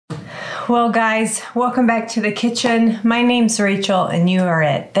Well guys, welcome back to the kitchen. My name's Rachel and you are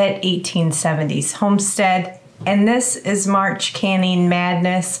at That 1870s Homestead, and this is March Canning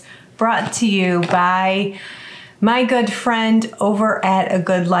Madness, brought to you by my good friend over at A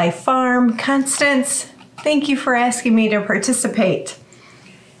Good Life Farm, Constance. Thank you for asking me to participate.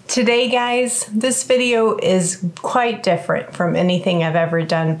 Today guys, this video is quite different from anything I've ever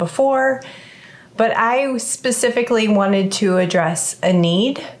done before, but I specifically wanted to address a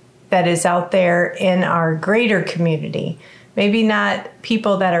need that is out there in our greater community. Maybe not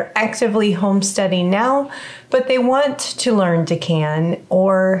people that are actively homesteading now, but they want to learn to can,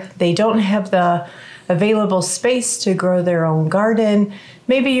 or they don't have the available space to grow their own garden.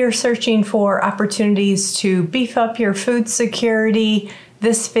 Maybe you're searching for opportunities to beef up your food security.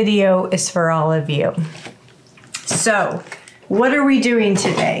 This video is for all of you. So, what are we doing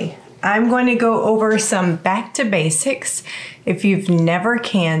today? I'm going to go over some back to basics. If you've never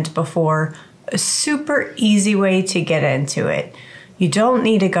canned before, a super easy way to get into it. You don't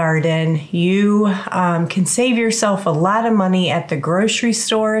need a garden. You can save yourself a lot of money at the grocery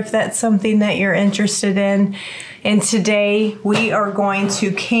store if that's something that you're interested in. And today we are going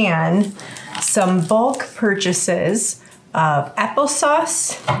to can some bulk purchases of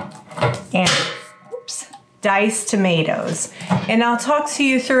applesauce and diced tomatoes. And I'll talk to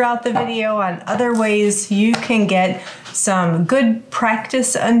you throughout the video on other ways you can get some good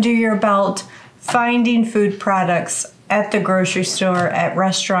practice under your belt finding food products at the grocery store, at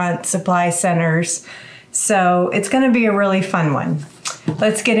restaurant supply centers. So it's going to be a really fun one.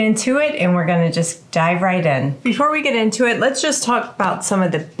 Let's get into it and we're going to just dive right in. Before we get into it, let's just talk about some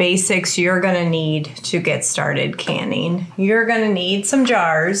of the basics you're going to need to get started canning. You're going to need some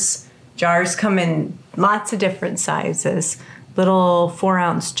jars. Jars come in lots of different sizes. Little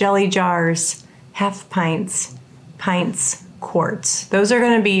 4-ounce jelly jars, half pints, pints, quarts. Those are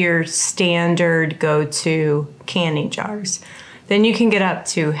going to be your standard go-to canning jars. Then you can get up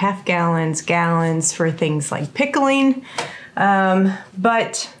to half gallons, gallons for things like pickling.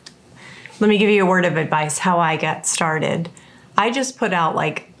 But let me give you a word of advice how I got started. I just put out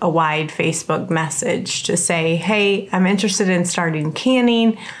like a wide Facebook message to say, hey, I'm interested in starting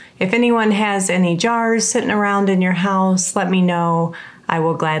canning. If anyone has any jars sitting around in your house, let me know. I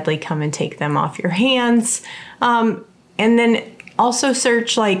will gladly come and take them off your hands. And then also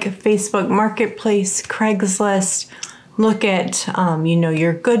search like Facebook Marketplace, Craigslist. Look at,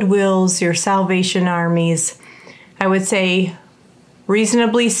 your Goodwills, your Salvation Armies. I would say,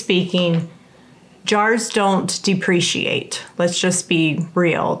 reasonably speaking, jars don't depreciate. Let's just be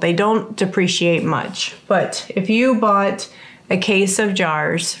real. They don't depreciate much. But if you bought a case of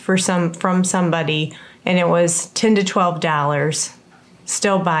jars from somebody and it was $10 to $12,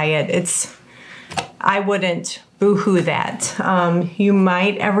 still buy it. I wouldn't boo-hoo that. You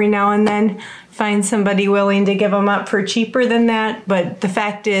might every now and then find somebody willing to give them up for cheaper than that, but the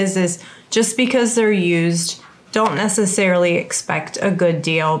fact is just because they're used, don't necessarily expect a good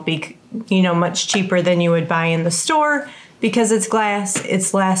deal, much cheaper than you would buy in the store, because it's glass,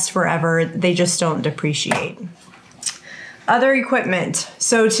 it lasts forever, they just don't depreciate. Other equipment.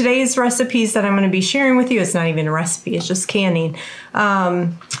 So today's recipes that I'm going to be sharing with you, it's not even a recipe, it's just canning,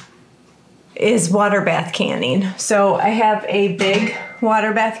 is water bath canning. So I have a big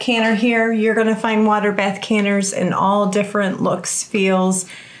water bath canner here. You're going to find water bath canners in all different looks, feels.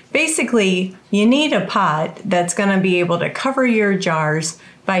 Basically, you need a pot that's going to be able to cover your jars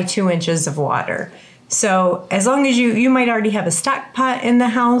by 2 inches of water. So as long as you might already have a stock pot in the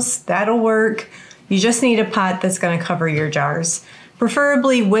house, that'll work. You just need a pot that's going to cover your jars,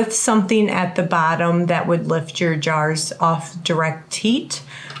 preferably with something at the bottom that would lift your jars off direct heat.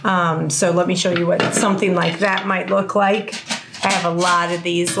 So let me show you what something like that might look like. I have a lot of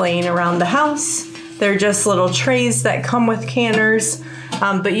these laying around the house. They're just little trays that come with canners,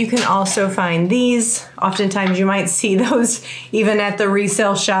 but you can also find these. Oftentimes you might see those even at the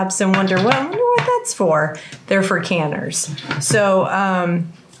resale shops and wonder, well, I wonder what that's for. They're for canners. So,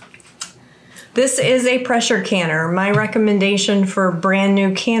 this is a pressure canner. My recommendation for brand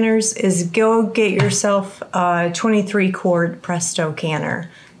new canners is go get yourself a 23-quart Presto canner.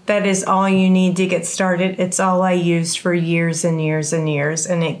 That is all you need to get started. It's all I used for years and years and years,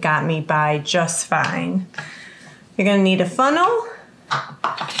 and it got me by just fine. You're gonna need a funnel.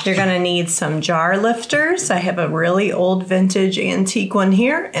 You're gonna need some jar lifters. I have a really old vintage antique one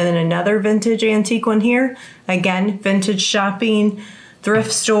here, and then another vintage antique one here. Again, vintage shopping,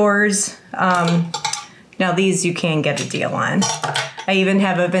 thrift stores. Now these you can get a deal on. I even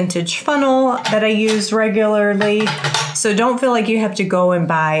have a vintage funnel that I use regularly. So don't feel like you have to go and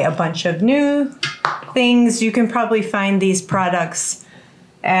buy a bunch of new things. You can probably find these products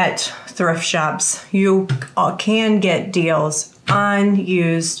at thrift shops. You can get deals on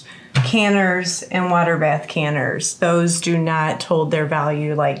used canners and water bath canners. Those do not hold their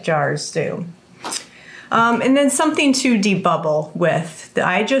value like jars do. And then something to debubble with.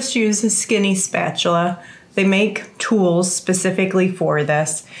 I just use a skinny spatula. They make tools specifically for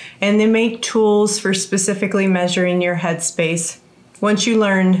this, and they make tools for specifically measuring your headspace. Once you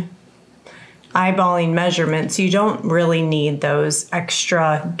learn eyeballing measurements, you don't really need those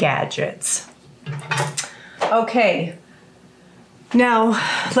extra gadgets. Okay, now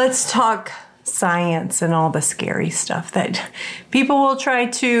let's talk science and all the scary stuff that people will try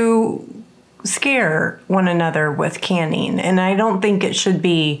to scare one another with canning, and I don't think it should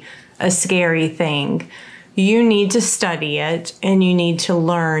be a scary thing. You need to study it, and you need to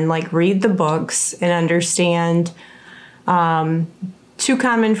learn, like read the books and understand. Two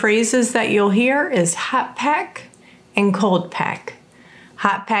common phrases that you'll hear is hot pack and cold pack.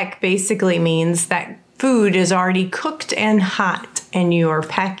 Hot pack basically means that food is already cooked and hot, and you are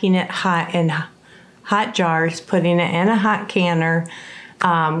packing it hot in hot jars, putting it in a hot canner.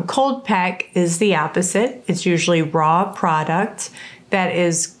 Cold pack is the opposite. It's usually raw product that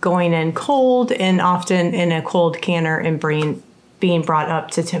is going in cold and often in a cold canner and being brought up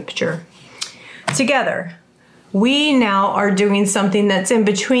to temperature. Together, we now are doing something that's in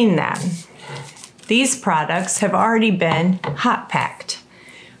between that. These products have already been hot packed.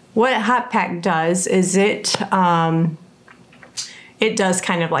 What hot pack does is it does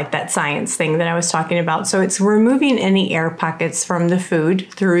kind of like that science thing that I was talking about. So it's removing any air pockets from the food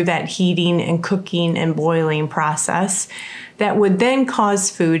through that heating and cooking and boiling process that would then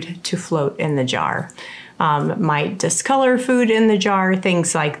cause food to float in the jar. Might discolor food in the jar,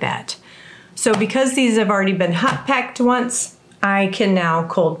 things like that. So because these have already been hot packed once, I can now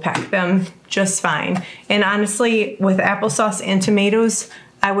cold pack them just fine. And honestly, with applesauce and tomatoes,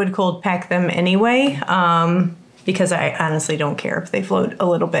 I would cold pack them anyway, because I honestly don't care if they float a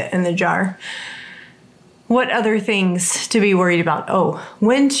little bit in the jar. What other things to be worried about? Oh,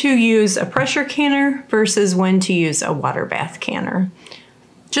 when to use a pressure canner versus when to use a water bath canner.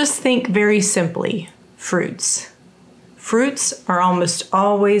 Just think very simply, fruits. Fruits are almost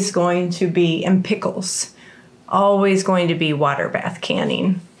always going to be, and pickles, always going to be water bath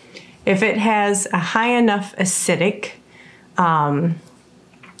canning. If it has a high enough acidic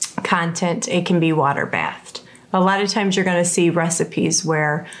content, it can be water bathed. A lot of times you're going to see recipes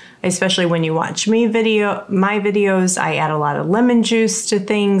where, especially when you watch my videos, I add a lot of lemon juice to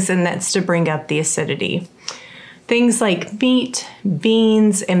things, and that's to bring up the acidity. Things like meat,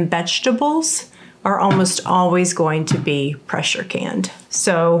 beans, and vegetables are almost always going to be pressure canned.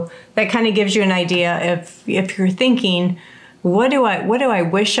 So that kind of gives you an idea if you're thinking, what do I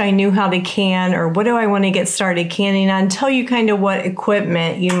wish I knew how to can, or what do I want to get started canning on? Tell you kind of what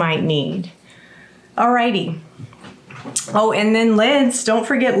equipment you might need. Alrighty. Oh, and then lids, don't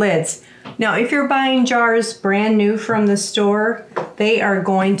forget lids. Now, if you're buying jars brand new from the store, they are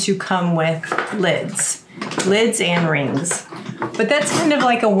going to come with lids and rings. But that's kind of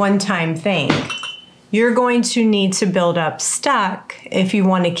like a one-time thing. You're going to need to build up stock if you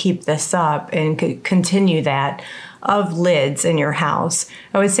want to keep this up and continue that, of lids in your house.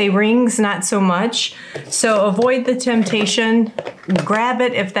 I would say rings, not so much. So avoid the temptation, grab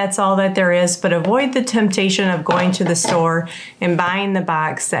it if that's all that there is, but avoid the temptation of going to the store and buying the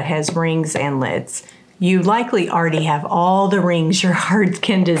box that has rings and lids. You likely already have all the rings your heart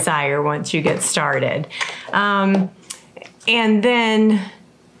can desire once you get started. And then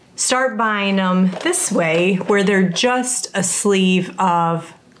start buying them this way, where they're just a sleeve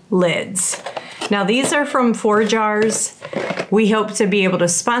of lids. Now these are from 4 Jars. We hope to be able to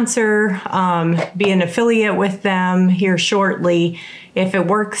sponsor, be an affiliate with them here shortly. If it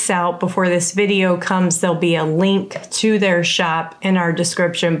works out before this video comes, there'll be a link to their shop in our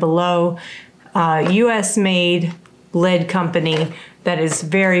description below. US made lid company that is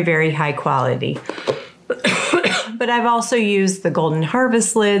very, very high quality. But I've also used the Golden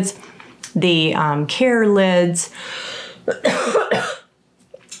Harvest lids, the Care lids,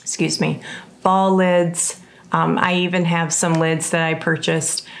 excuse me, ball lids. I even have some lids that I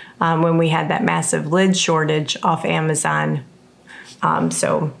purchased when we had that massive lid shortage off Amazon.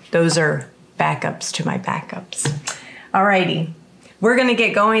 So those are backups to my backups. Alrighty, we're gonna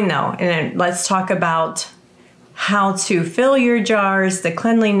get going though, and let's talk about how to fill your jars, the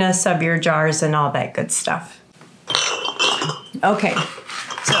cleanliness of your jars, and all that good stuff. Okay,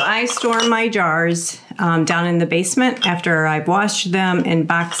 so I store my jars down in the basement after I've washed them in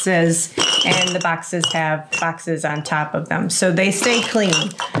boxes, and the boxes have boxes on top of them, so they stay clean.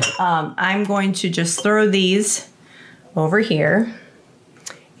 I'm going to just throw these over here,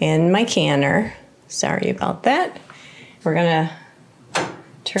 in my canner. Sorry about that. We're gonna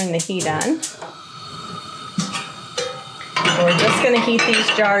turn the heat on. We're just gonna heat these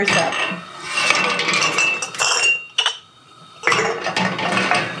jars up.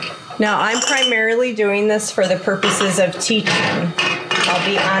 Now, I'm primarily doing this for the purposes of teaching. I'll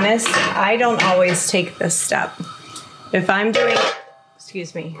be honest, I don't always take this step. If I'm doing,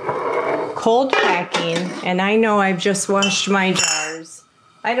 excuse me, cold packing, and I know I've just washed my jars,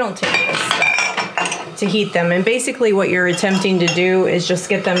 I don't take this step to heat them. And basically what you're attempting to do is just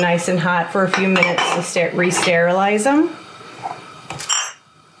get them nice and hot for a few minutes to re-sterilize them.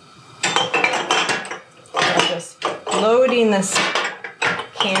 I'm just loading this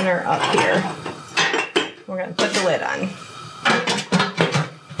canner up here. We're going to put the lid on.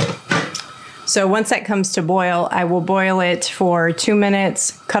 So once that comes to boil, I will boil it for 2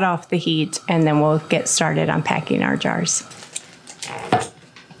 minutes, cut off the heat, and then we'll get started on packing our jars.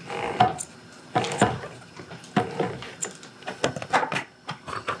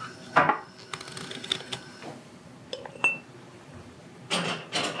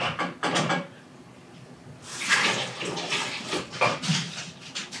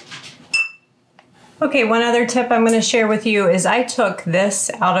 Okay, one other tip I'm going to share with you is I took this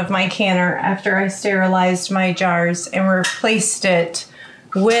out of my canner after I sterilized my jars and replaced it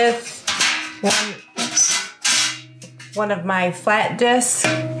with one of my flat discs.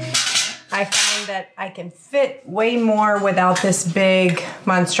 I find that I can fit way more without this big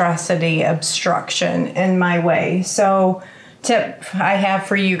monstrosity obstruction in my way. So tip I have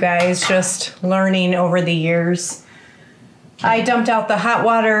for you guys, just learning over the years. I dumped out the hot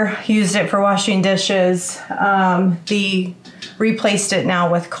water, used it for washing dishes, replaced it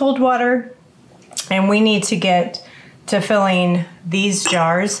now with cold water, and we need to get to filling these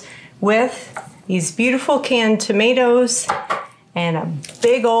jars with these beautiful canned tomatoes and a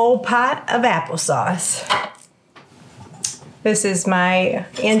big old pot of applesauce. This is my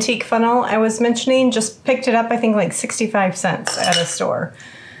antique funnel I was mentioning, just picked it up, I think like 65 cents at a store.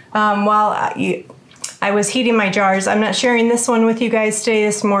 I was heating my jars. I'm not sharing this one with you guys today.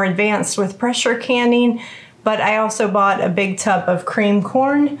 It's more advanced with pressure canning, but I also bought a big tub of cream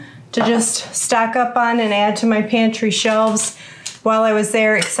corn to just stock up on and add to my pantry shelves. While I was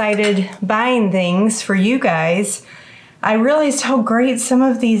there excited buying things for you guys, I realized how great some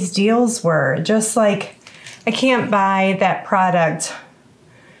of these deals were. Just like, I can't buy that product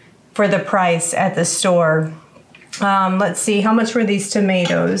for the price at the store. Let's see, how much were these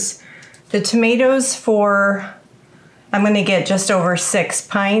tomatoes? The tomatoes for, I'm gonna get just over 6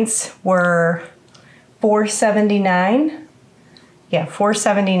 pints, were $4.79. Yeah,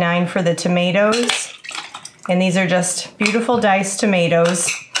 $4.79 for the tomatoes. And these are just beautiful diced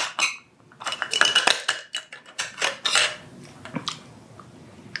tomatoes.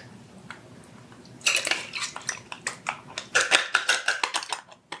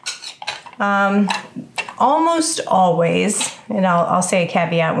 Almost always, and I'll say a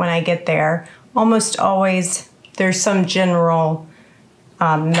caveat when I get there, almost always there's some general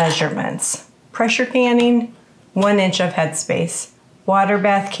measurements. Pressure canning, 1 inch of headspace. Water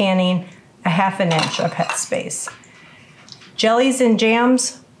bath canning, a ½ inch of headspace. Jellies and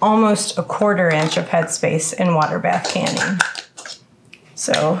jams, almost a ¼ inch of headspace in water bath canning.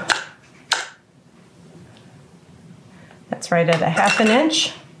 So that's right at a ½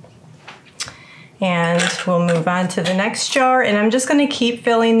 inch. And we'll move on to the next jar, and I'm just gonna keep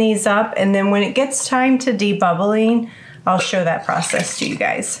filling these up, and then when it gets time to debubbling, I'll show that process to you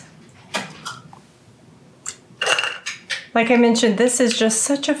guys. Like I mentioned, this is just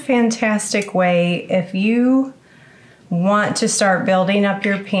such a fantastic way if you want to start building up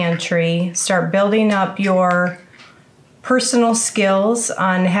your pantry, start building up your personal skills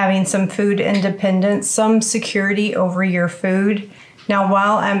on having some food independence, some security over your food. Now,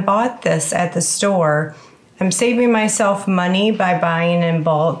 while I bought this at the store, I'm saving myself money by buying in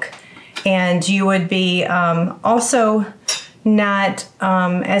bulk, and you would be also not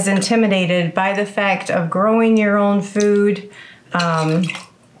as intimidated by the fact of growing your own food,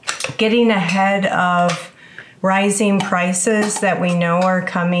 getting ahead of rising prices that we know are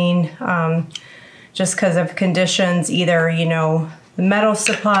coming just because of conditions, either, you know, the metal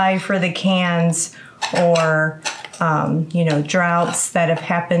supply for the cans or you know, droughts that have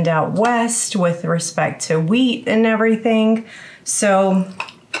happened out west with respect to wheat and everything. So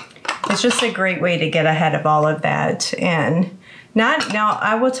it's just a great way to get ahead of all of that. And now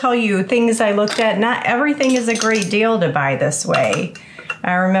I will tell you things I looked at, not everything is a great deal to buy this way.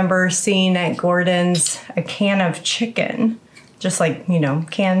 I remember seeing at Gordon's a can of chicken, just like, you know,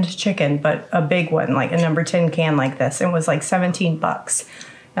 canned chicken, but a big one, like a number 10 can like this. It was like 17 bucks.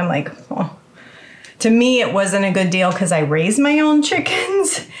 I'm like, oh. To me, it wasn't a good deal because I raise my own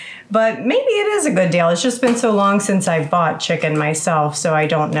chickens, but maybe it is a good deal. It's just been so long since I bought chicken myself, so I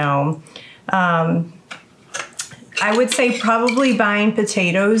don't know. I would say probably buying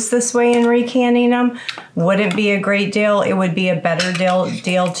potatoes this way and recanning them wouldn't be a great deal. It would be a better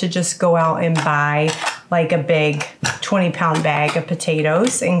deal to just go out and buy like a big 20-pound bag of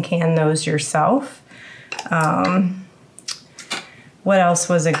potatoes and can those yourself. What else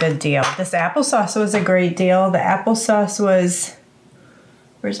was a good deal? This applesauce was a great deal. The applesauce was,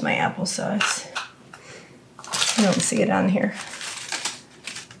 where's my applesauce? I don't see it on here.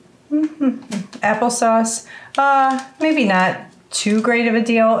 Applesauce, maybe not too great of a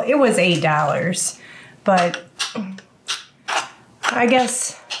deal. It was $8, but I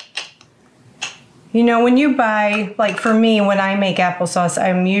guess, you know, when you buy, like for me, when I make applesauce,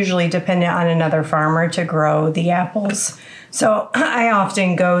 I'm usually dependent on another farmer to grow the apples. So I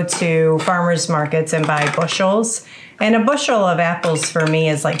often go to farmers markets and buy bushels. And a bushel of apples for me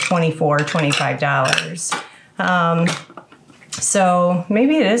is like $24, $25. So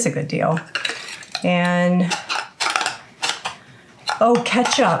maybe it is a good deal. And, oh,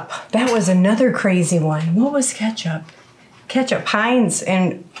 ketchup. That was another crazy one. What was ketchup? Ketchup, Heinz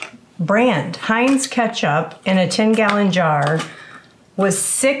and brand. Heinz ketchup in a 10-gallon jar was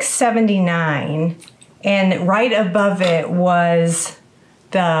 $6.79. And right above it was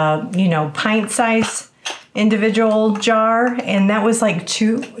the, you know, pint size individual jar. And that was like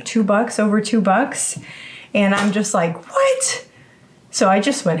 $2, over $2. And I'm just like, what? So I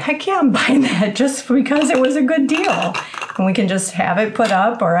just went, heck yeah, I'm buying that just because it was a good deal. And we can just have it put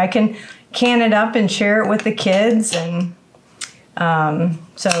up, or I can can it up and share it with the kids. And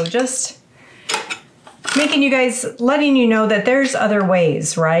so just making you guys, letting you know that there's other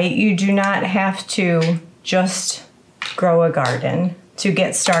ways, right? You do not have to just grow a garden to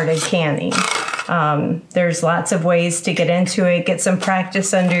get started canning. There's lots of ways to get into it, get some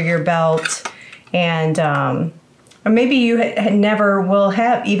practice under your belt, and or maybe you never will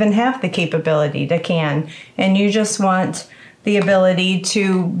even have the capability to can, and you just want the ability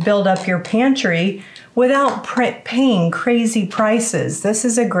to build up your pantry without paying crazy prices. This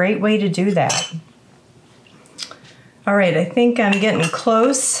is a great way to do that. All right, I think I'm getting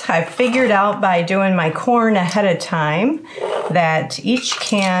close. I figured out by doing my corn ahead of time that each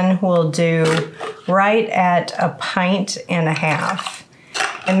can will do right at 1.5 pints.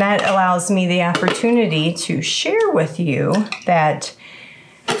 And that allows me the opportunity to share with you that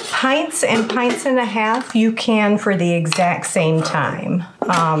pints and 1.5 pints you can for the exact same time.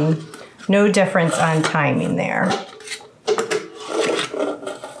 No difference on timing there.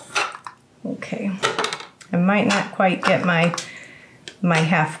 Okay. I might not quite get my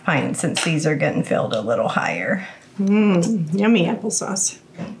 1/2 pint since these are getting filled a little higher. Yummy applesauce.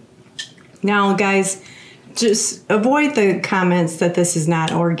 Now, guys, just avoid the comments that this is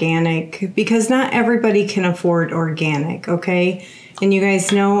not organic, because not everybody can afford organic, okay? And you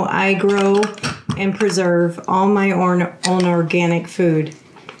guys know I grow and preserve all my own organic food.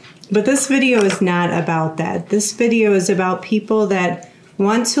 But this video is not about that. This video is about people that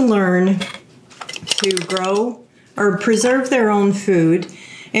want to learn to grow or preserve their own food,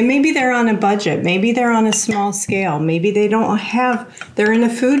 and maybe they're on a budget, maybe they're on a small scale, maybe they don't have, they're in a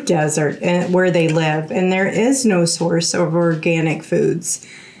food desert where they live and there is no source of organic foods.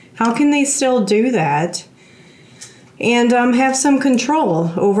 How can they still do that and have some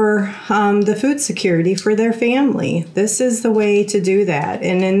control over the food security for their family? This is the way to do that.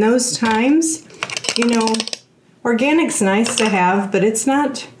 And in those times, you know, organic's nice to have, but it's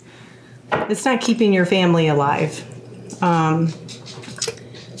not keeping your family alive.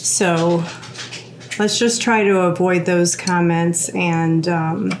 So let's just try to avoid those comments and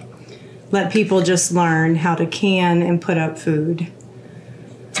let people just learn how to can and put up food.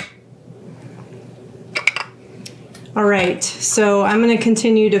 All right, so I'm going to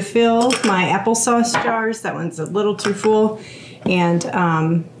continue to fill my applesauce jars. That one's a little too full. And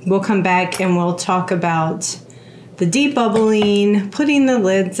we'll come back and we'll talk about the debubbling, putting the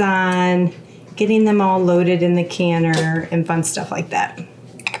lids on, getting them all loaded in the canner, and fun stuff like that.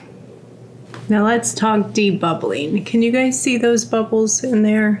 Now let's talk debubbling. Can you guys see those bubbles in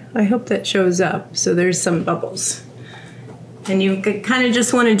there? I hope that shows up. So there's some bubbles. And you kind of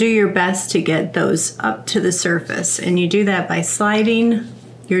just want to do your best to get those up to the surface. And you do that by sliding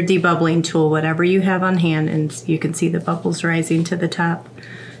your debubbling tool, whatever you have on hand, and you can see the bubbles rising to the top,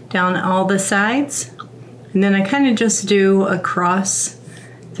 down all the sides. And then I kind of just do a cross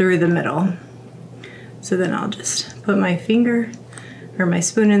through the middle. So then I'll just put my finger or my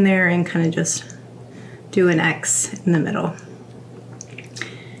spoon in there and kind of just do an X in the middle.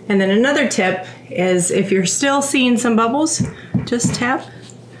 And then another tip is if you're still seeing some bubbles, just tap,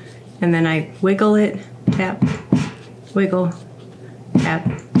 and then I wiggle it, tap, wiggle, tap,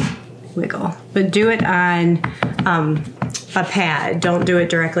 wiggle. But do it on a pad, don't do it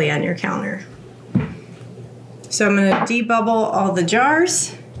directly on your counter. So I'm gonna debubble all the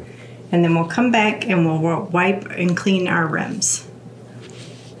jars, and then we'll come back and we'll wipe and clean our rims.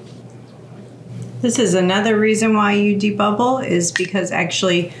 This is another reason why you debubble, is because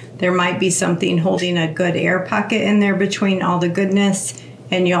actually there might be something holding a good air pocket in there between all the goodness,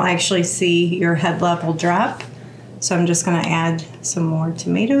 and you'll actually see your head level drop. So I'm just gonna add some more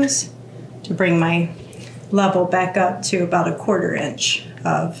tomatoes to bring my level back up to about 1/4 inch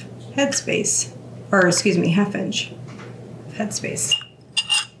of headspace, or excuse me, 1/2 inch of headspace.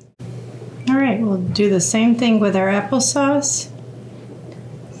 All right, we'll do the same thing with our applesauce.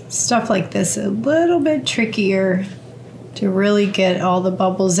 Stuff like this a little bit trickier to really get all the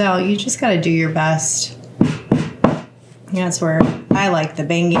bubbles out. You just gotta do your best. That's where I like the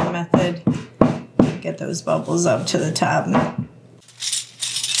banging method. Get those bubbles up to the top.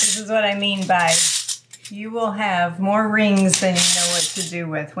 This is what I mean by you will have more rings than you know what to do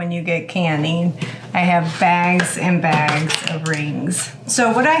with when you get canning. I have bags and bags of rings.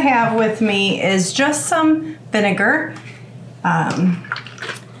 So what I have with me is just some vinegar.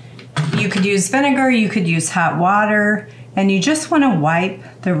 You could use vinegar, you could use hot water, and you just want to wipe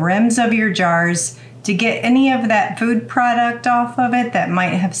the rims of your jars to get any of that food product off of it that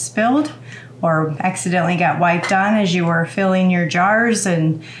might have spilled or accidentally got wiped on as you were filling your jars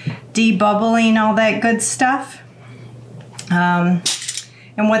and debubbling all that good stuff. And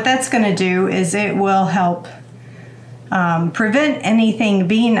what that's going to do is it will help prevent anything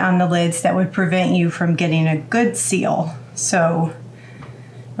being on the lids that would prevent you from getting a good seal. So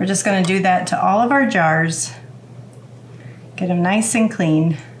we're just going to do that to all of our jars. Get them nice and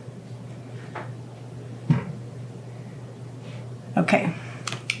clean. Okay.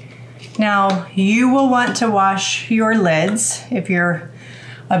 Now you will want to wash your lids if you're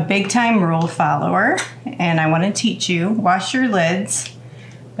a big time rule follower, and I want to teach you, wash your lids,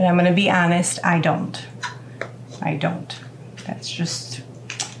 but I'm going to be honest, I don't. That's just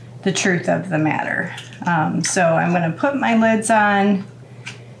the truth of the matter. So I'm going to put my lids on,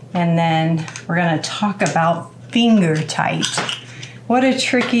 and then we're going to talk about finger tight. What a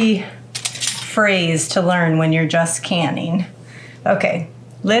tricky phrase to learn when you're just canning. Okay,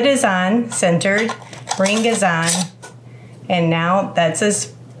 lid is on, centered, ring is on, and now that's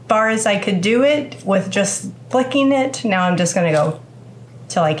as far as I could do it with just flicking it. Now I'm just gonna go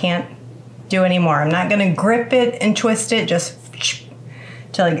till I can't do anymore. I'm not gonna grip it and twist it, just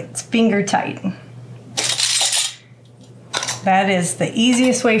till it gets finger tight. That is the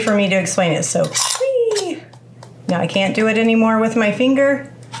easiest way for me to explain it. So, whee! Now I can't do it anymore with my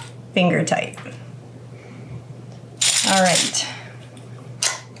finger, finger tight. All right.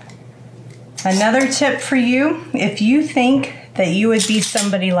 Another tip for you, if you think that you would be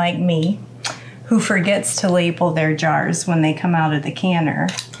somebody like me who forgets to label their jars when they come out of the canner,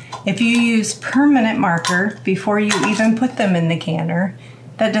 if you use permanent marker before you even put them in the canner,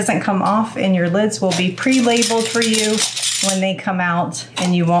 that doesn't come off and your lids will be pre-labeled for you when they come out,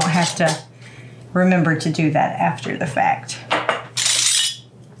 and you won't have to remember to do that after the fact.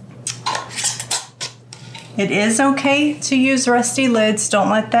 It is okay to use rusty lids. Don't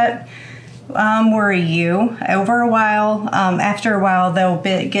let that worry you. After a while, they'll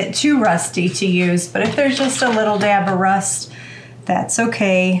get too rusty to use, but if there's just a little dab of rust, that's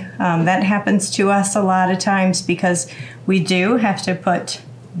okay. That happens to us a lot of times because we do have to put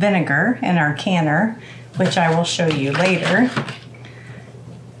vinegar in our canner, which I will show you later.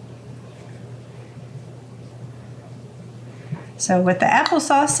 So with the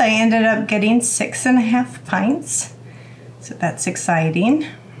applesauce, I ended up getting 6.5 pints. So that's exciting.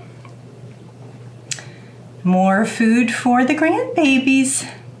 More food for the grandbabies.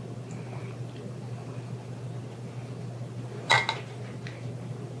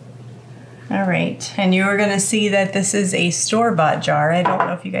 All right, and you are gonna see that this is a store-bought jar. I don't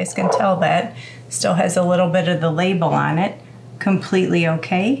know if you guys can tell that. Still has a little bit of the label on it. Completely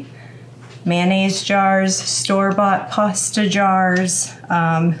okay. Mayonnaise jars, store-bought pasta jars.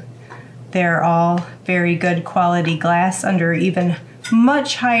 They're all very good quality glass under even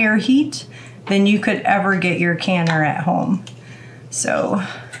much higher heat than you could ever get your canner at home. So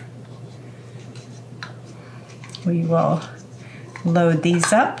we will load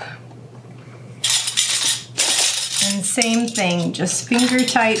these up. And same thing, just finger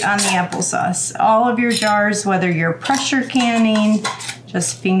tight on the applesauce. All of your jars, whether you're pressure canning,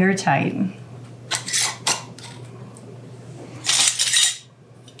 just finger tight.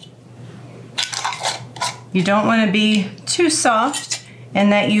 You don't want to be too soft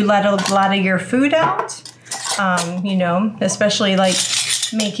and that you let a lot of your food out. You know, especially like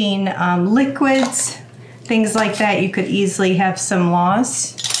making liquids, things like that, you could easily have some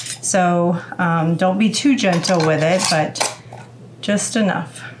loss. So don't be too gentle with it, but just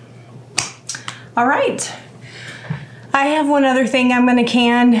enough. All right. I have one other thing I'm going to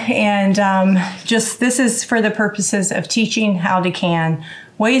can, and this is for the purposes of teaching how to can,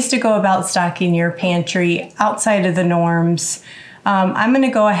 ways to go about stocking your pantry outside of the norms. I'm going to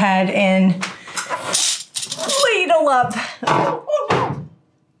go ahead and ladle up. Oh, no.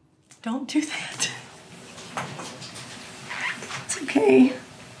 Don't do that. It's okay.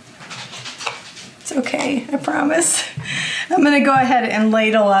 It's okay, I promise. I'm going to go ahead and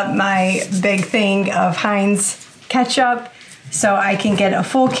ladle up my big thing of Heinz ketchup so I can get a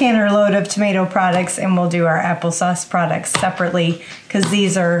full canner load of tomato products, and we'll do our applesauce products separately because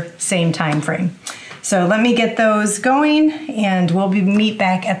these are same time frame. So let me get those going and we'll meet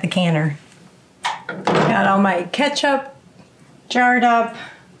back at the canner. Got all my ketchup jarred up,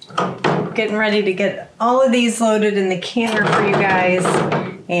 getting ready to get all of these loaded in the canner for you guys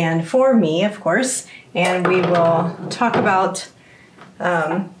and for me, of course, and we will talk about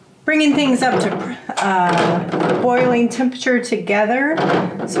bringing things up to boiling temperature together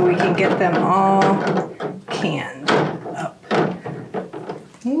so we can get them all canned up.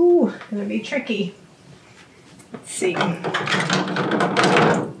 Ooh, gonna be tricky. Let's see.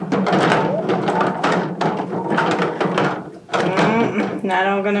 Not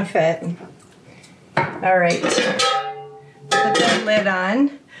all gonna fit. All right, put that lid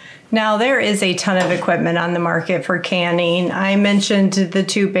on. Now there is a ton of equipment on the market for canning. I mentioned the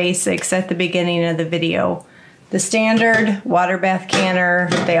two basics at the beginning of the video. The standard water bath canner,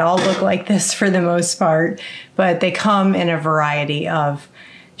 they all look like this for the most part, but they come in a variety of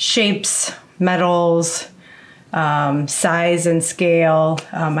shapes, metals, size and scale.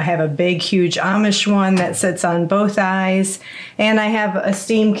 I have a big, huge Amish one that sits on both eyes, and I have a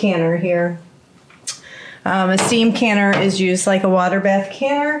steam canner here. A steam canner is used like a water bath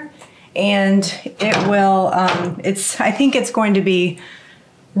canner, and it will, I think it's going to be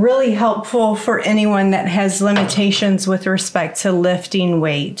really helpful for anyone that has limitations with respect to lifting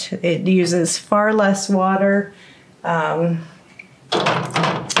weight. It uses far less water,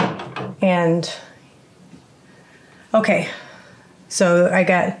 okay, so I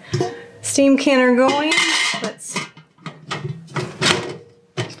got steam canner going.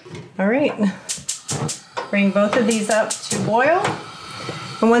 All right, bring both of these up to boil.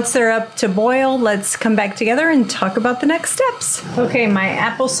 And once they're up to boil, let's come back together and talk about the next steps. Okay, my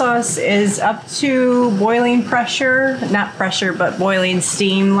applesauce is up to boiling pressure, not pressure, but boiling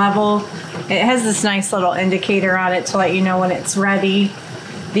steam level. It has this nice little indicator on it to let you know when it's ready.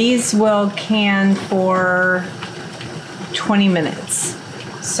 These will can for 20 minutes.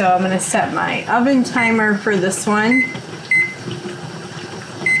 So I'm gonna set my oven timer for this one.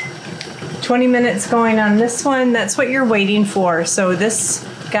 20 minutes going on this one. That's what you're waiting for. So this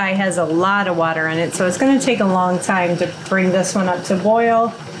guy has a lot of water in it, so it's going to take a long time to bring this one up to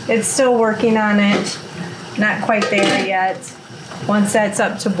boil. It's still working on it, not quite there yet. Once that's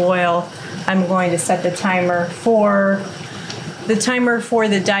up to boil, I'm going to set the timer for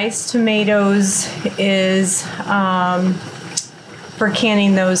the diced tomatoes is for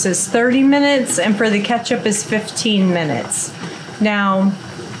canning those is 30 minutes, and for the ketchup is 15 minutes. Now,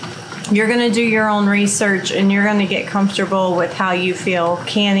 you're going to do your own research and you're going to get comfortable with how you feel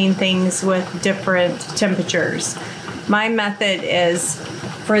canning things with different temperatures. My method is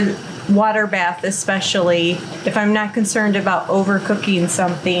for water bath especially, if I'm not concerned about overcooking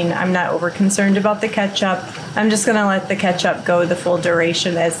something, I'm not over concerned about the ketchup, I'm just going to let the ketchup go the full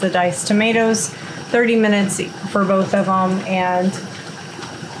duration as the diced tomatoes, 30 minutes for both of them, and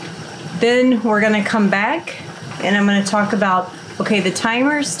then we're going to come back and I'm going to talk about, okay, the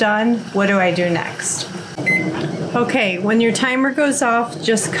timer's done, what do I do next? Okay, when your timer goes off,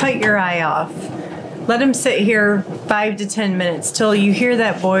 just cut your eye off. Let them sit here 5 to 10 minutes till you hear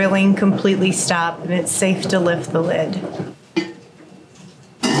that boiling completely stop and it's safe to lift the lid.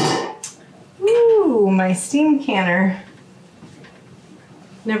 Ooh, my steam canner.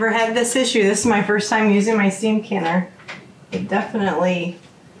 Never had this issue. This is my first time using my steam canner. It definitely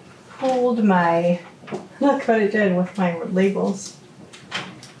pulled my, look what it did with my labels.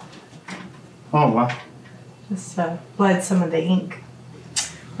 Oh, wow. Just bled some of the ink.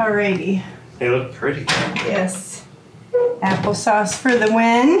 Alrighty. They look pretty. Yes. Applesauce for the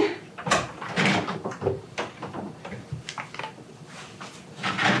win.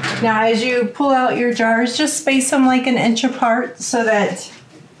 Now as you pull out your jars, just space them like an inch apart so that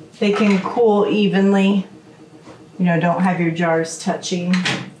they can cool evenly. you know, don't have your jars touching.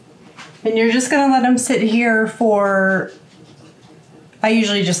 And you're just gonna let them sit here for, I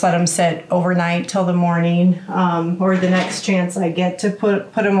usually just let them sit overnight till the morning, or the next chance I get to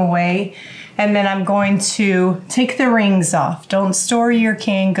put them away. And then I'm going to take the rings off. Don't store your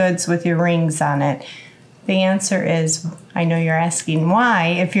canned goods with your rings on it. The answer is, I know you're asking why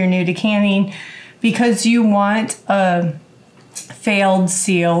if you're new to canning, because you want a failed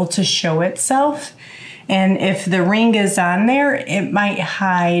seal to show itself. And if the ring is on there, it might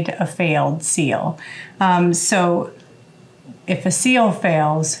hide a failed seal. So if a seal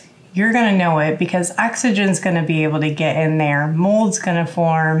fails, you're gonna know it because oxygen's gonna be able to get in there, mold's gonna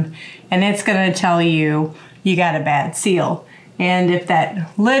form, and it's gonna tell you you got a bad seal. And if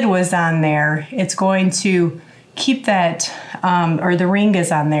that lid was on there, it's going to keep that, or the ring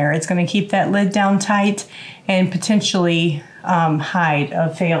is on there, it's gonna keep that lid down tight and potentially hide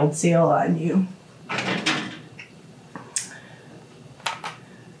a failed seal on you.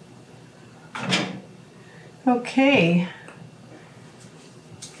 Okay.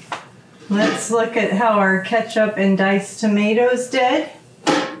 Let's look at how our ketchup and diced tomatoes did.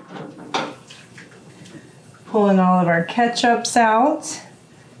 Pulling all of our ketchups out.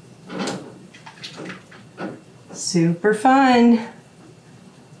 Super fun.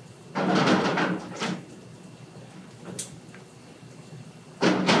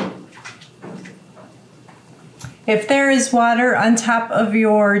 If there is water on top of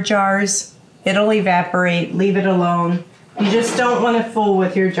your jars, it'll evaporate, leave it alone. You just don't want to fool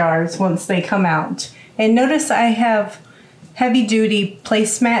with your jars once they come out. And notice I have heavy duty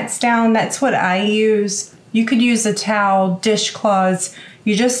placemats down. That's what I use. You could use a towel, dishcloths.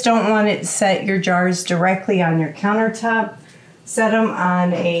 You just don't want to set your jars directly on your countertop. Set them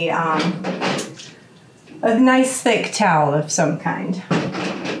on a nice thick towel of some kind.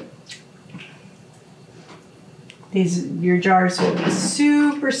 Your jars will be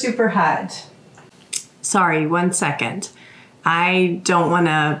super, super hot. Sorry, 1 second. I don't want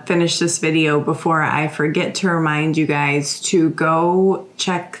to finish this video before I forget to remind you guys to go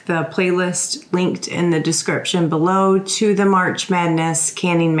check the playlist linked in the description below to the March Madness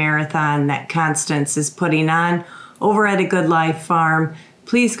Canning Marathon that Constance is putting on over at A Good Life Farm.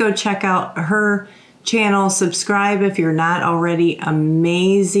 Please go check out her channel, subscribe if you're not already.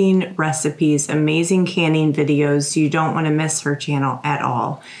 Amazing recipes, amazing canning videos. You don't want to miss her channel at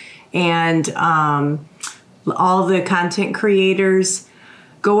all. And all the content creators,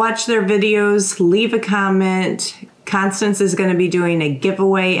 go watch their videos, leave a comment. Constance is going to be doing a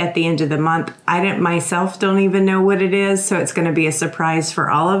giveaway at the end of the month. I myself don't even know what it is, so it's going to be a surprise for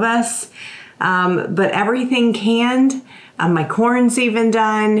all of us. But everything canned. My corn's even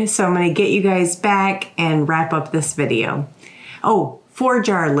done, so I'm going to get you guys back and wrap up this video. Oh,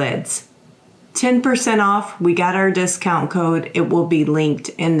 4-jar lids. 10% off. We got our discount code. It will be linked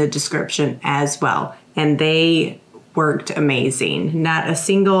in the description as well. And they worked amazing. Not a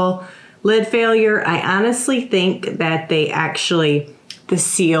single lid failure. I honestly think that they actually, the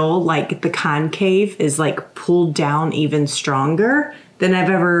seal, like the concave, is like pulled down even stronger than I've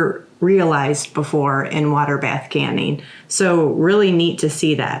ever realized before in water bath canning. So really neat to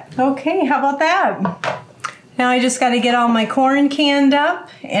see that. Okay, how about that? Now I just got to get all my corn canned up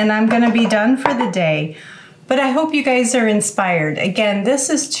and I'm going to be done for the day. But I hope you guys are inspired. Again, this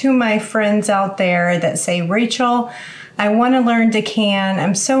is to my friends out there that say, Rachel, I want to learn to can.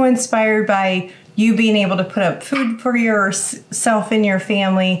 I'm so inspired by you being able to put up food for yourself and your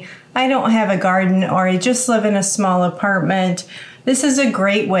family. I don't have a garden or I just live in a small apartment. This is a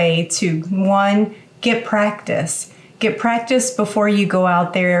great way to, one, get practice. Get practice before you go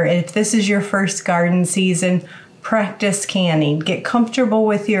out there. If this is your first garden season, practice canning. Get comfortable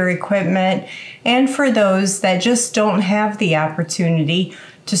with your equipment. And for those that just don't have the opportunity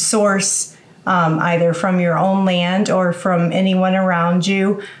to source either from your own land or from anyone around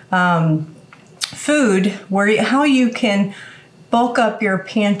you, food, how you can bulk up your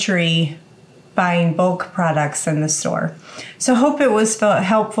pantry buying bulk products in the store. So hope it was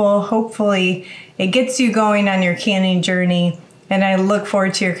helpful. Hopefully it gets you going on your canning journey. And I look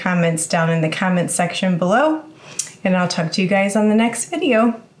forward to your comments down in the comment section below. And I'll talk to you guys on the next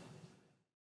video.